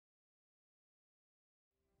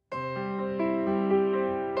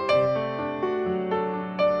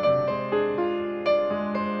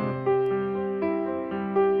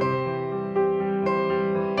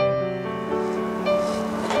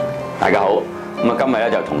大家好，咁啊今日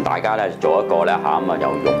咧就同大家咧做一個咧嚇，咁啊又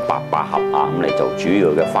用8百盒啊咁嚟做主要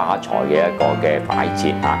嘅花材嘅一個嘅擺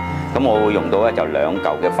設啊。咁我會用到咧就2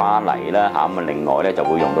嚿嘅花泥啦嚇，咁啊另外咧就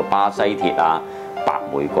會用到巴西鐵啊、白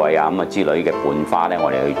玫瑰啊咁啊之類嘅伴花咧，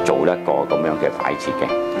我哋去做一個咁樣嘅擺設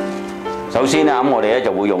嘅。首先咧咁我哋咧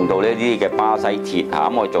就會用到呢啲嘅巴西鐵嚇，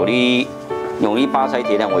咁我做用啲巴西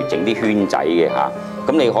鐵咧，我會整啲圈仔嘅嚇。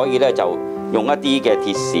咁你可以咧就用一啲嘅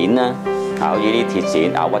鐵線啦。好似啲鐵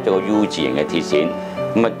線啊，屈咗個 U 字形嘅鐵線，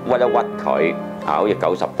咁啊屈一屈佢啊，好似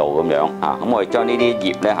90度咁樣啊，咁我哋將呢啲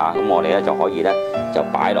葉咧嚇，咁我哋咧就可以咧就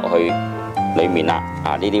擺落去裡面啦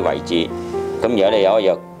啊，呢啲位置，咁而家你又可以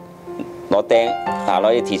攞釘啊，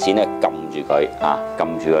攞啲鐵線咧撳住佢啊，撳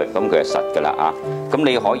住佢，咁佢就實㗎啦啊，咁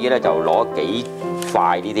你可以咧就攞幾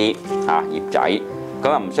塊呢啲啊葉仔，咁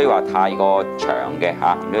啊唔需要話太過長嘅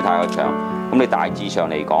嚇，唔需要太過長，咁你大致上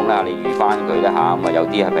嚟講咧，你預翻佢咧嚇，咁啊有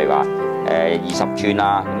啲係譬如話20寸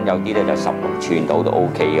啦，咁有啲咧就16寸到都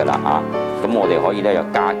OK 㗎啦啊！咁我哋可以咧就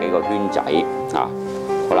加幾個圈仔啊，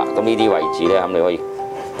好啦，咁呢啲位置咧咁你可以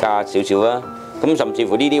加少少啦，咁甚至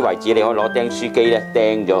乎呢啲位置你可以攞釘書機咧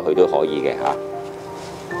釘咗佢都可以嘅嚇。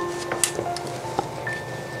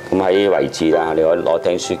咁喺呢啲位置啦，你可以攞釘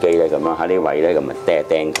書機咧咁樣喺呢位咧咁啊釘一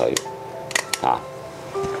釘佢啊。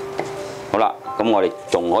好啦，咁我哋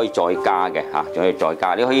仲可以再加嘅嚇，仲可以再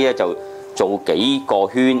加，你可以咧就做幾個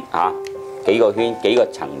圈嚇。幾個圈、幾個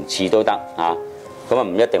層次都得啊！咁啊唔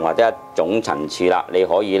一定話得一種層次啦，你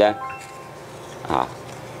可以咧啊，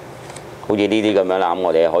好似呢啲咁樣啦，咁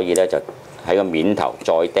我哋可以咧就喺個面頭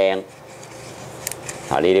再釘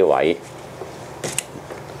啊呢啲位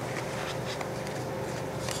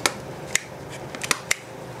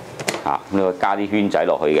啊，咁你加啲圈仔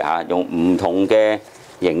落去嘅嚇，用唔同嘅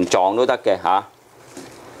形狀都得嘅嚇。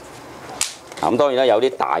咁當然啦，有啲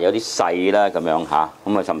大有啲細啦，咁樣嚇，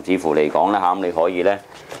咁啊甚至乎嚟講咧嚇，咁你可以咧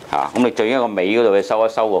嚇，咁你最緊個尾嗰度去收一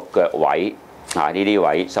收個腳位啊，呢啲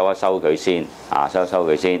位收一收佢先啊，收一收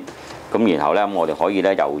佢先，咁然後咧咁我哋可以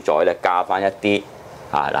咧又再咧加翻一啲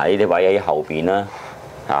啊嗱呢啲位喺後邊啦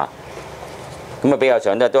嚇，咁啊比較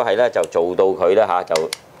上咧都係咧就做到佢咧嚇就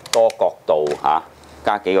多角度嚇，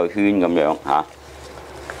加幾個圈咁樣嚇。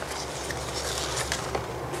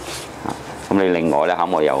咁你另外咧嚇，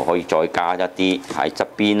我又可以再加一啲喺側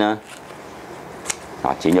邊啦，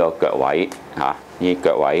啊剪咗個腳位嚇，呢啲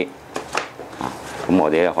腳位啊，咁我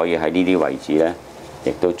哋咧可以喺呢啲位置咧，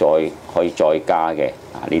亦都可以再加嘅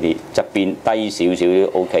啊，呢啲側邊低少少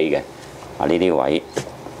都 OK 嘅啊，呢啲位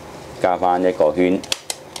加翻一個圈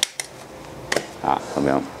啊咁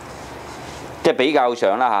樣，即係比較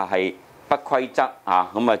上啦嚇係不規則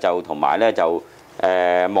啊，咁啊就同埋咧就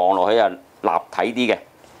望落去啊立體啲嘅。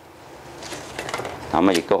咁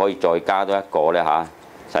啊，亦都可以再加多一個咧嚇，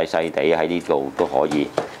細細地喺呢度都可以。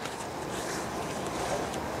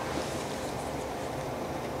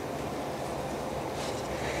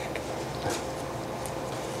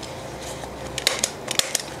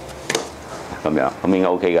咁樣，咁應該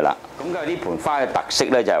OK 㗎啦。咁佢呢盆花嘅特色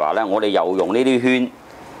咧，就係話咧，我哋又用呢啲圈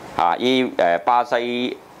嚇，呢巴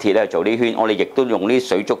西鐵咧做啲圈，我哋亦都用呢啲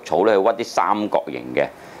水竹草咧去屈啲三角形嘅。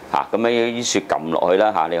嚇咁樣啲雪撳落去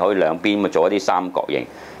啦嚇，你可以兩邊咪做一啲三角形。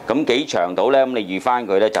咁幾長度咧？咁你預翻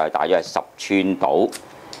佢咧就係大約係10寸到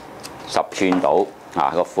，10寸到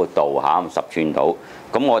啊個闊度嚇，10寸到。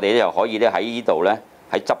咁我哋咧又可以咧喺呢度咧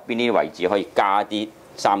喺側邊呢啲位置可以加啲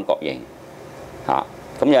三角形嚇。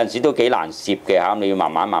咁有陣時都幾難攝嘅嚇，你要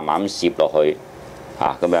慢慢攝落去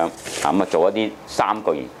嚇咁樣嚇咁啊做一啲三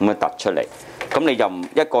角形咁樣突出嚟。咁你就唔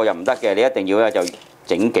一個又唔得嘅，你一定要咧就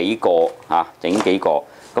整幾個嚇，整幾個。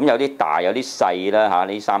咁有啲大有啲細啦嚇，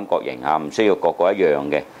呢三角形嚇唔需要個個一樣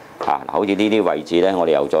嘅嚇。嗱，好似呢啲位置咧，我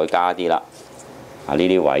哋又再加啲啦。啊，呢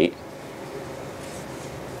啲位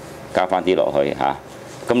加翻啲落去嚇。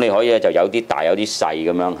咁你可以咧就有啲大有啲細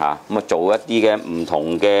咁樣嚇。咁啊做一啲嘅唔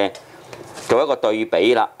同嘅，做一個對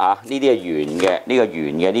比啦啊！呢啲係圓嘅，呢個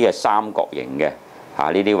圓嘅，呢個係三角形嘅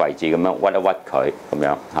嚇。呢啲位置咁樣屈一屈佢咁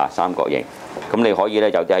樣嚇，三角形。咁你可以咧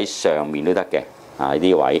有啲喺上面都得嘅啊，呢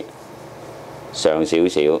啲位。上少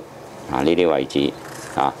少啊，呢啲位置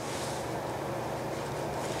啊，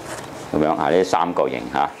咁樣啊，呢啲三角形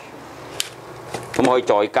嚇，咁可以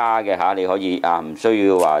再加嘅嚇，你可以啊，唔需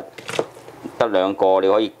要話得2個，你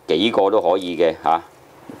可以幾個都可以嘅嚇。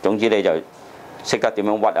總之你就識得點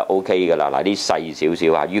樣屈就 OK 㗎啦。嗱，啲細少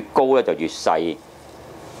少嚇，越高咧就越細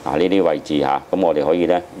啊。呢啲位置嚇，咁我哋可以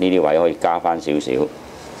咧呢啲位可以加翻少少，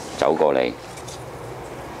走過嚟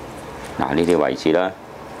嗱呢啲位置啦。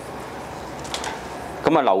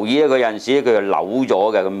咁啊留意咧，佢有陣時咧佢就扭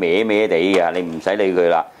咗嘅，佢歪歪地嘅，你唔使理佢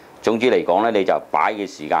啦。總之嚟講咧，你就擺嘅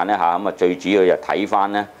時間咧嚇，咁啊最主要就睇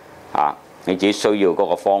翻咧嚇你自己需要嗰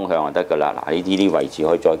個方向就得㗎啦。嗱，呢啲位置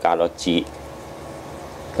可以再加多支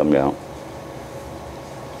咁樣，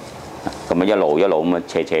咁啊一路咁啊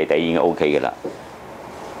斜斜地已經 OK 嘅啦。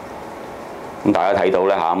咁大家睇到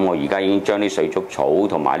咧嚇，咁我而家已經將啲水竹草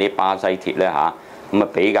同埋啲巴西鐵咧嚇，咁啊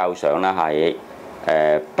比較上咧係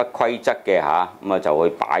不規則嘅嚇，咁啊就會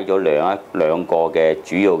擺咗兩個嘅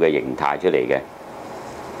主要嘅形態出嚟嘅。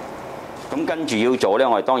咁跟住要做咧，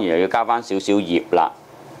我哋當然又要加翻少少葉啦。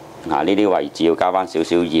嗱，呢啲位置要加翻少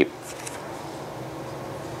少葉。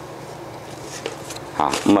嚇，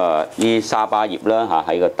咁啊呢啲沙巴葉啦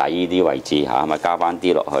嚇，喺個底呢啲位置嚇，咪加翻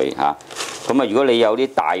啲落去嚇。咁啊，如果你有啲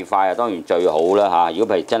大塊啊，當然最好啦嚇。如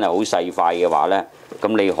果譬如真係好細塊嘅話咧，咁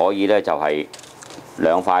你可以咧就係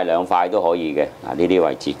兩塊都可以嘅。嗱，呢啲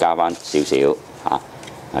位置加翻少少嚇，啊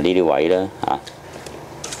呢啲位啦嚇。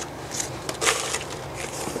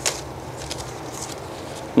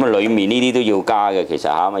咁啊，裡面呢啲都要加嘅，其實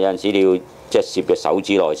嚇，有陣時你要即係攝嘅手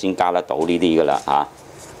指內先加得到呢啲噶啦嚇。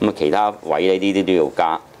咁啊，其他位呢啲都要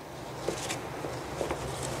加。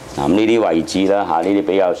嗱，呢啲位置啦嚇，呢啲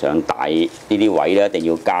比較上大，呢啲位咧一定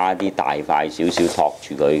要加啲大塊少少托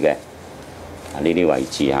住佢嘅。啊，呢啲位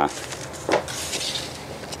置嚇。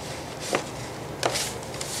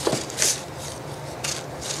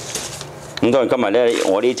咁當然今日咧，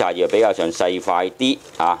我呢扎葉比較上細塊啲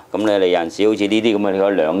嚇，咁咧你有陣時好似呢啲咁嘅，你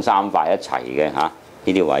可以2、3塊一齊嘅嚇，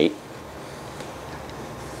呢啲位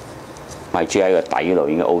咪住喺個底度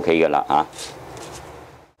已經 OK 嘅啦嚇。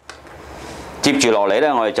接住落嚟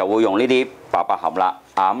咧，我哋就會用呢啲800盒啦。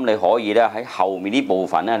啊，咁你可以咧喺後面呢部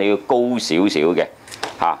分咧，你要高少少嘅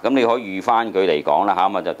嚇。咁你可以預翻佢嚟講啦嚇，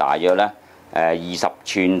咁啊就大約咧20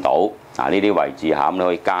寸度。啊，呢啲位置嚇，咁你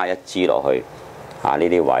可以加一支落去。啊，呢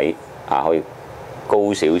啲位啊可以高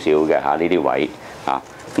少少嘅嚇，呢啲位啊。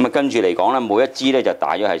咁啊跟住嚟講咧，每一支咧就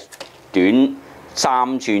大約係短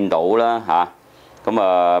3寸度啦嚇。咁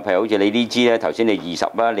啊，譬如好似你呢支咧，頭先你20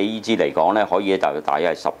啦，你呢支嚟講咧，可以大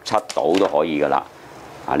約係17度都可以噶啦。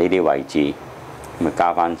啊，呢啲位置咁啊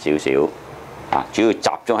加翻少少啊，主要集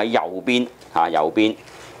中喺右邊嚇，右邊。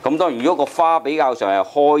咁當然如果個花比較上係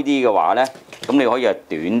開啲嘅話咧，咁你可以係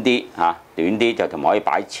短啲嚇，短啲就同埋可以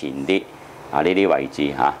擺前啲啊，呢啲位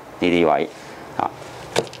置嚇，呢啲位嚇。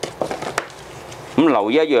咁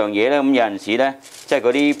留意一樣嘢咧，咁有陣時咧，即係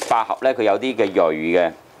嗰啲百合咧，佢有啲嘅鋭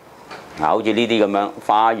嘅。嗱，好似呢啲咁樣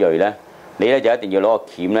花蕊咧，你咧就一定要攞個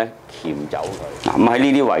鉗咧鉗走佢。嗱，咁喺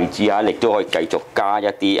呢啲位置啊，亦都可以繼續加一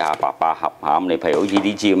啲啊800盒嚇。咁你譬如好似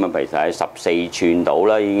呢支咁樣，譬如係14寸到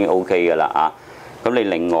啦，已經 OK 嘅啦啊。咁你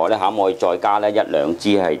另外咧嚇，我哋再加咧1、2支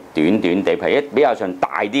係短短地，譬如比較上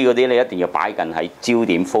大啲嗰啲，你一定要擺近喺焦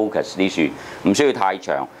點 focus 啲樹，唔需要太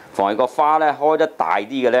長。凡係個花咧開得大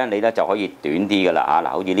啲嘅咧，你咧就可以短啲嘅啦啊。嗱，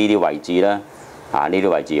好似呢啲位置啦。啊！呢啲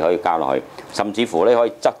位置可以加落去，甚至乎咧可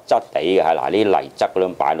以側地嘅嚇，嗱呢啲泥側咁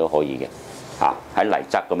樣擺都可以嘅嚇，喺泥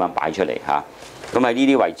側咁樣擺出嚟嚇。咁喺呢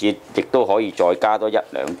啲位置亦都可以再加多1、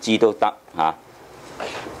2支都得嚇。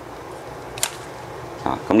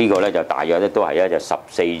啊！咁呢個咧就大約咧都係咧就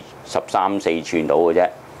13、14寸到嘅啫。呢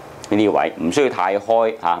啲位唔需要太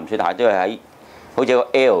開嚇，唔需要太都係喺好似個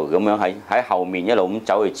L 咁樣喺後面一路咁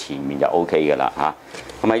走去前面就 OK 嘅啦嚇。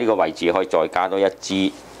咁喺呢個位置可以再加多1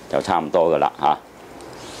支。就差唔多噶啦嚇，啊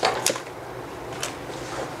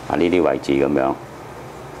呢啲位置咁樣，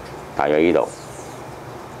大約呢度，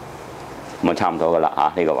咁啊差唔多噶啦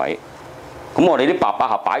嚇呢個位。咁我哋啲800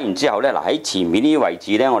盒擺完之後咧，嗱喺前面呢啲位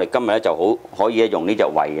置咧，我哋今日咧就好可以用呢隻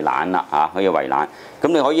圍欄啦嚇，可以圍欄。咁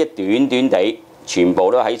你可以短短地全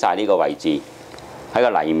部都喺晒呢個位置，喺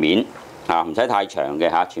個泥面嚇，唔使太長嘅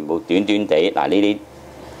嚇，全部短短地嗱呢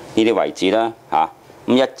啲位置啦嚇。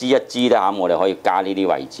咁一支一支咧嚇，我哋可以加呢啲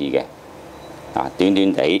位置嘅，啊短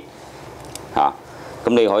短地嚇，咁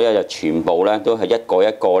你可以就全部咧都係一個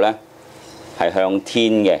一個咧係向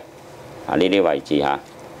天嘅，啊呢啲位置嚇，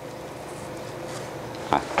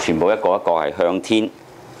啊全部一個一個係向天，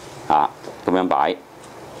啊咁樣擺，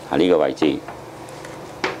啊呢個位置，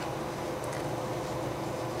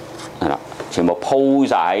係啦，全部鋪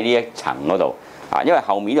晒喺呢一層嗰度，啊因為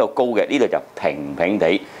後面呢度高嘅，呢度就平平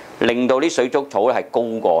地。令到啲水竹草咧係高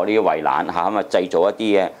過呢啲圍欄嚇，咁啊製造一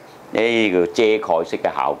啲嘅呢叫遮蓋式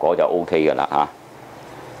嘅效果就 O K 嘅啦嚇。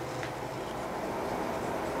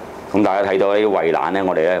咁大家睇到呢啲圍欄咧，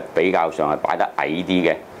我哋咧比較上係擺得矮啲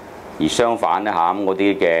嘅，而相反咧嚇，咁嗰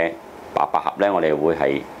啲嘅800盒咧，我哋會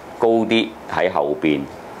係高啲喺後邊。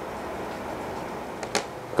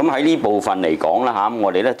咁喺呢部分嚟講啦嚇，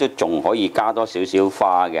我哋咧都仲可以加多少少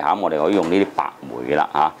花嘅嚇，我哋可以用呢啲白梅啦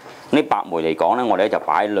嚇。呢白梅嚟講咧，我哋咧就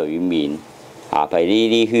擺喺裡面，啊，譬如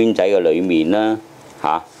呢啲圈仔嘅裡面啦，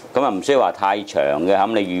嚇，咁啊唔需要話太長嘅，咁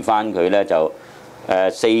你預翻佢咧就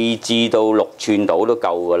4至到6寸度都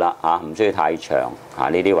夠㗎啦嚇，唔需要太長嚇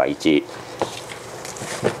呢啲位置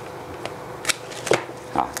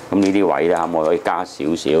嚇。咁呢啲位咧嚇，我可以加少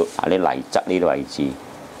少啊啲泥質呢啲位置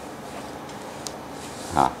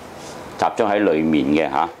嚇，集中喺裡面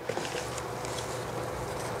嘅嚇。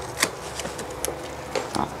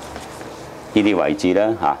呢啲位置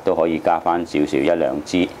咧嚇都可以加翻少少1、2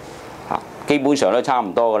支嚇，基本上都差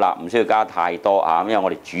唔多噶啦，唔需要加太多嚇，因為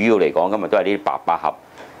我哋主要嚟講今日都係呢啲白百合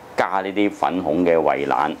加呢啲粉紅嘅圍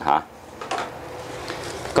欄嚇。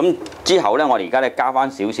咁之後咧，我哋而家咧加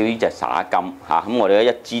翻少少呢隻灑金嚇，咁我哋咧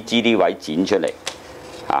一支支啲位剪出嚟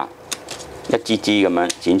嚇，一支支咁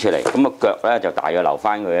樣剪出嚟，咁個腳咧就大約留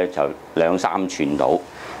翻佢咧就2、3寸度，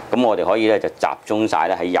咁我哋可以咧就集中晒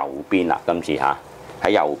咧喺右邊啦，今次嚇喺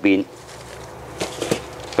右邊。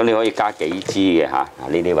咁你可以加幾支嘅嚇，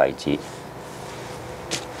呢啲位置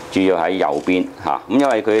主要喺右邊嚇。咁因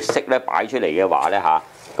為佢色咧擺出嚟嘅話咧嚇，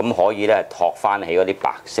咁可以咧托翻起嗰啲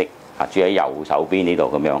白色嚇，主要喺右手邊呢度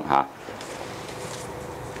咁樣嚇。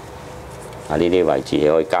呢啲位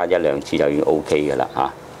置可以加1、2支就已經 OK 嘅啦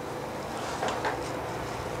嚇。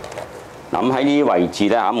咁喺呢啲位置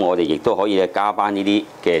咧嚇，我哋亦都可以咧加翻呢啲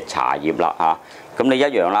嘅茶葉啦嚇。咁你一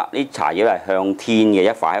樣啦，啲茶葉係向天嘅，一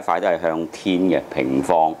塊一塊都係向天嘅，平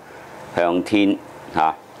放向天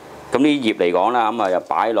嚇。咁呢啲葉嚟講啦，咁啊就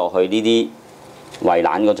擺落去呢啲圍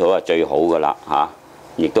欄嗰度係最好噶啦嚇，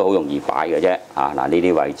亦都好容易擺嘅啫嚇。嗱呢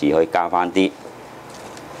啲位置可以加翻啲，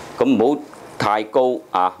咁唔好太高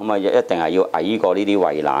啊，咁啊一定係要矮過呢啲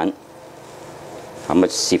圍欄，咁啊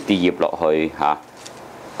攝啲葉落去嚇，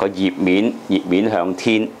個葉面向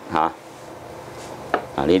天嚇。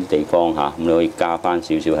呢啲地方嚇，咁你可以加翻少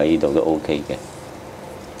少喺呢度都 OK 嘅。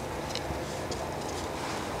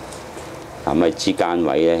咁喺之間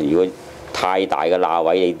位咧，如果太大嘅罅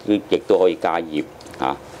位，你亦都可以加葉嚇。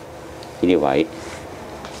呢啲位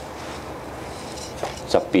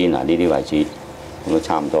側邊啊，呢啲位置咁都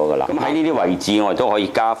差唔多噶啦。咁喺呢啲位置，我哋都可以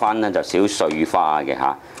加翻咧就少碎花嘅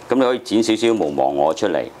嚇。咁你可以剪少少毛芒果出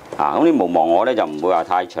嚟嚇。咁啲毛芒果咧就唔會話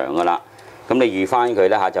太長噶啦。咁你預翻佢咧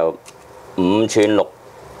嚇就5寸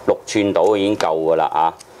6寸度已經夠㗎啦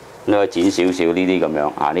啊！你可以剪少少呢啲咁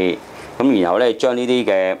樣啊呢，咁然後咧將呢啲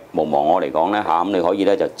嘅毛芒果嚟講咧嚇，咁你可以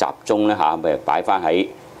咧就集中咧嚇，譬如擺翻喺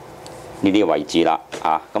呢啲位置啦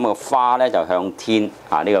啊！咁個花咧就向天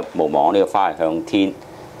啊，呢個毛芒果呢個花係向天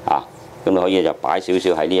啊，咁你可以就擺少少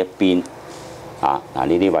喺呢一邊啊嗱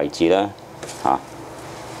呢啲位置啦啊，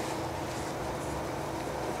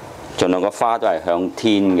盡量個花都係向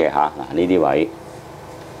天嘅嚇嗱呢啲位。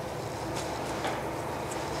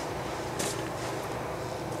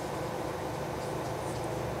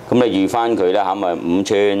咁你預翻佢啦嚇，咪5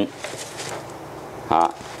寸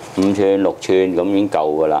嚇，5寸6寸咁已經夠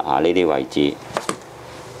㗎啦嚇，呢啲位置。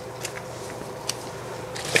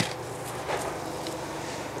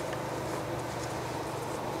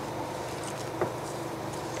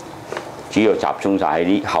主要集中晒喺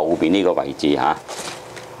呢後邊呢個位置嚇。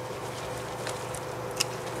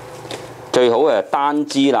最好誒單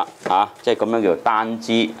支啦嚇，即係咁樣叫做單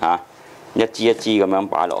支嚇，一支一支咁樣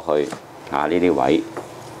擺落去嚇呢啲位。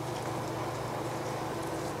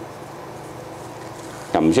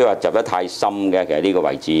又唔需要話集得太深嘅，其實呢個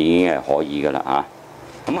位置已經係可以㗎啦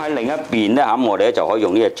嚇。咁喺另一邊咧嚇，我哋咧就可以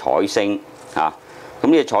用呢隻彩星嚇。咁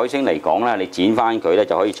呢隻彩星嚟講咧，你剪翻佢咧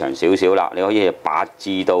就可以長少少啦。你可以8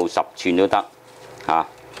至到10寸都得嚇。好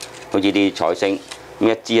似啲彩星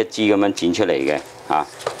咁一支一支咁樣剪出嚟嘅嚇。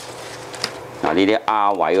嗱呢啲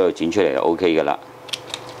丫位嗰度剪出嚟就 OK 㗎啦。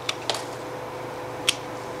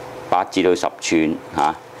8至到10寸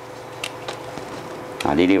嚇。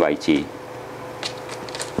嗱呢啲位置。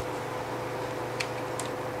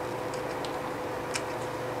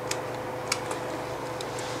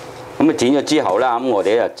咁啊剪咗之後啦，咁我哋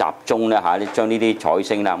咧就集中咧嚇，將呢啲彩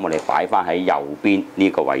星啦，咁我哋擺翻喺右邊呢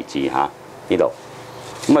個位置嚇，呢度。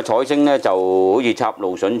咁啊彩星咧就好似插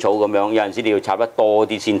蘆筍草咁樣，有陣時你要插得多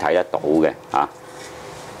啲先睇得到嘅嚇。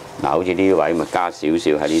嗱，好似呢啲位咪加少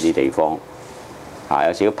少喺呢啲地方，嚇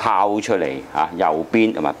有少少拋出嚟嚇，右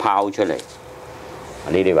邊同埋拋出嚟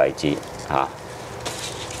呢啲位置嚇。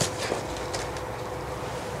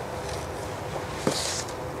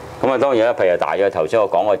咁啊，當然啦，譬如大約頭先我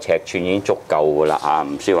講個尺寸已經足夠㗎啦嚇，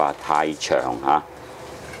唔需要話太長嚇。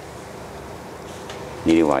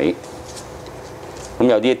呢啲位，咁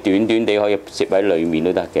有啲短短地可以攝喺裡面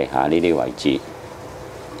都得嘅嚇，呢啲位置。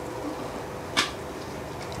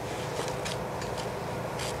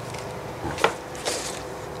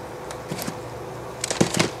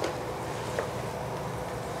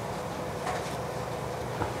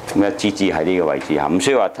咁一支支喺呢個位置嚇，唔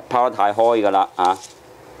需要話拋得太開㗎啦嚇。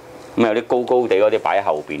咁有啲高高地嗰啲擺喺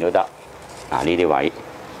後邊都得。呢啲位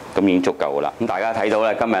咁已經足夠噶啦。咁大家睇到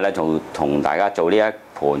咧，今日咧同大家做呢一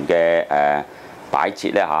盤嘅擺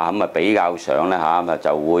設咧嚇，咁啊比較上咧嚇，咁啊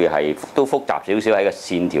就會係都複雜少少喺個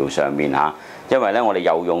線條上面嚇，因為咧我哋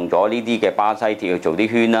又用咗呢啲嘅巴西鐵去做啲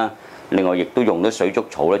圈啦，另外亦都用咗水竹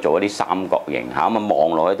草咧做一啲三角形嚇，咁啊望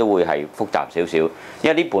落去都會係複雜少少。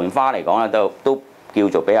因為呢盤花嚟講咧都叫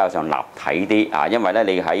做比較上立體啲啊，因為咧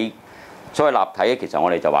你喺所謂立體咧，其實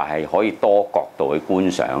我哋就話係可以多角度去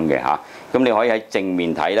觀賞嘅嚇。咁你可以喺正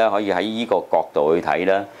面睇啦，可以喺呢個角度去睇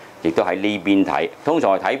啦，亦都喺呢邊睇。通常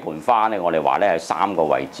我睇盤花咧，我哋話咧係3個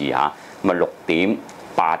位置嚇，咁啊6點、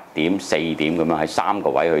8點、4點咁樣喺3個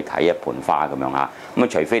位去睇一盤花咁樣嚇。咁啊，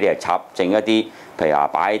除非你係插正一啲，譬如話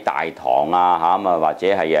擺喺大堂啊嚇，咁啊或者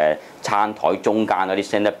係餐台中間嗰啲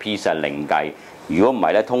centerpiece 啊另計。如果唔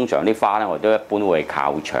係咧，通常啲花咧，我哋都一般會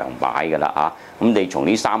靠牆擺㗎啦嚇。咁你從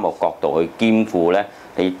呢3個角度去兼顧咧，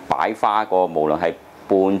你擺花個無論係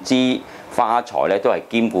半枝花材咧，都係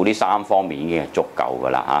兼顧呢3方面已經係足夠㗎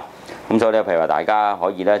啦嚇。咁所以咧，譬如話大家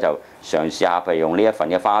可以咧就嘗試下，譬如用呢一份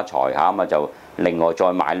嘅花材嚇，咁啊就另外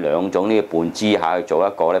再買2種呢個半枝嚇去做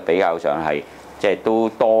一個咧比較上係即係都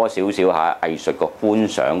多少少嚇藝術個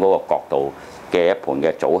觀賞嗰個角度嘅一盤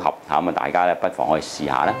嘅組合嚇，咁啊大家咧不妨可以試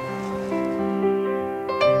下啦。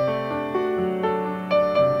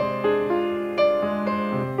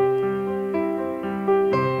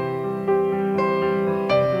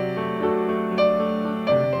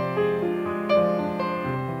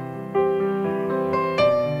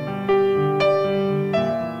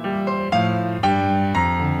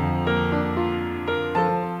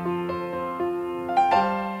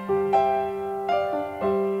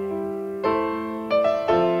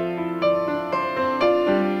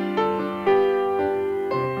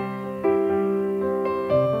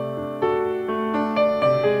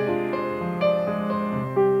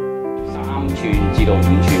3寸至到5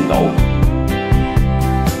寸度，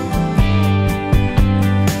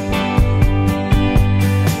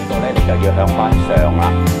呢個咧你就要向翻上啦，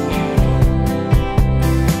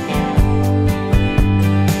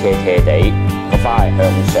斜斜地個花係向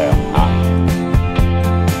上嚇，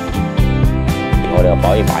我哋又可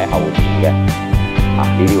以擺後邊嘅呢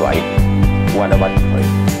啲位屈一屈佢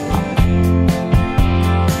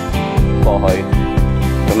過去，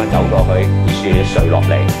咁樣走過去，啲樹碎落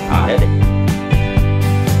嚟一定。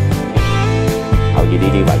好似呢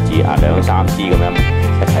啲位置2、3支咁樣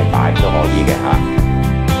一齊擺都可以嘅嚇。